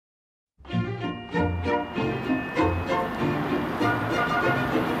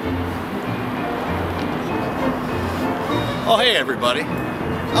Oh, hey everybody.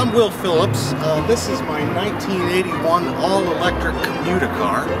 I'm Will Phillips. This is my 1981 all-electric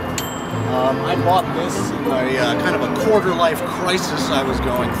ComutaCar. I bought this in a kind of a quarter-life crisis I was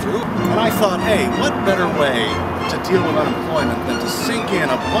going through, and I thought, hey, what better way to deal with unemployment than to sink in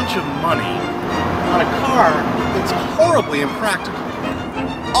a bunch of money on a car that's horribly impractical.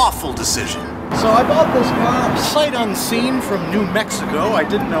 Awful decision. So I bought this car sight unseen from New Mexico. I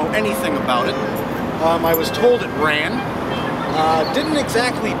didn't know anything about it. I was told it ran. Didn't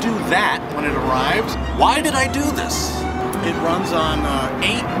exactly do that when it arrived. Why did I do this? It runs on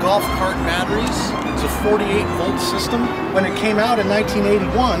 8 golf cart batteries. It's a 48-volt system. When it came out in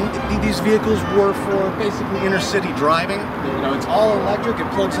 1981, these vehicles were for basically inner-city driving. You know, it's all electric.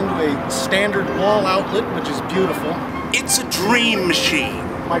 It plugs into a standard wall outlet, which is beautiful. It's a dream machine.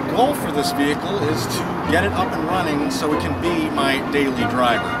 My goal for this vehicle is to get it up and running so it can be my daily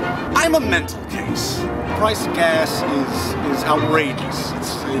driver. I'm a mental case. The price of gas is outrageous.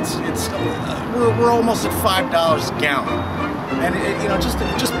 We're almost at $5 a gallon, and you know, just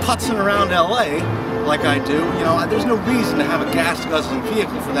putzing around LA like I do, you know, there's no reason to have a gas guzzling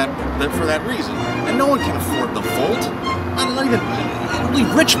vehicle for that reason. And no one can afford the Volt. Not even only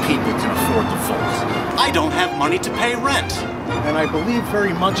rich people can afford the Volt. I don't have money to pay rent. And I believe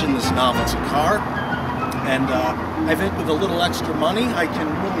very much in this novelty car, and I think with a little extra money I can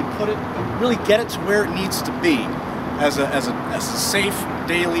really get it to where it needs to be as a safe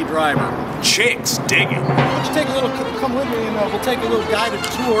daily driver. Chicks dig it. Why don't you come with me and we'll take a little guided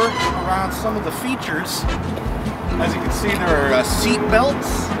tour around some of the features. As you can see, there are seat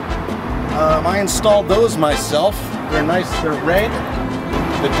belts. I installed those myself. They're nice, they're red.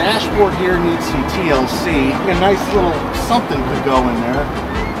 The dashboard here needs some TLC. A nice little something could go in there.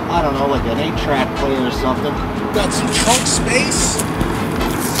 I don't know, like an 8-track player or something. Got some trunk space,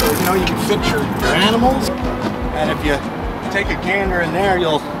 so you know you can fit your animals. And if you take a gander in there,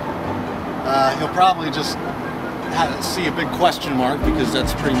 you'll probably just see a big question mark, because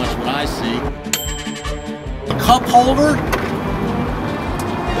that's pretty much what I see. The cup holder.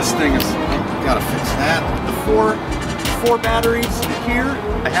 This thing is, gotta fix that. The four batteries here.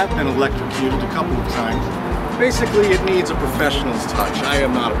 I have been electrocuted a couple of times. Basically, it needs a professional's touch. I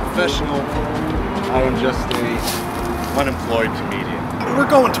am not a professional. I am just a unemployed comedian. We're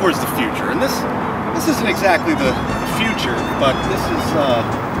going towards the future, and this isn't exactly the future, but this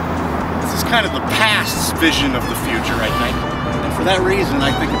is kind of the past's vision of the future, I think. And for that reason,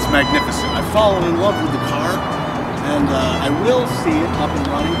 I think it's magnificent. I've fallen in love with the car, and I will see it up and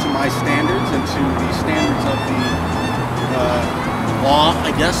running to my standards and to the standards of the law, I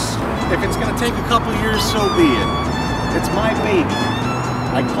guess. If it's going to take a couple years, so be it. It's my baby.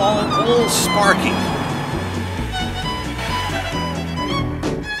 I call it Old Sparky.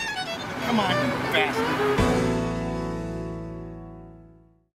 Come on, you bastard.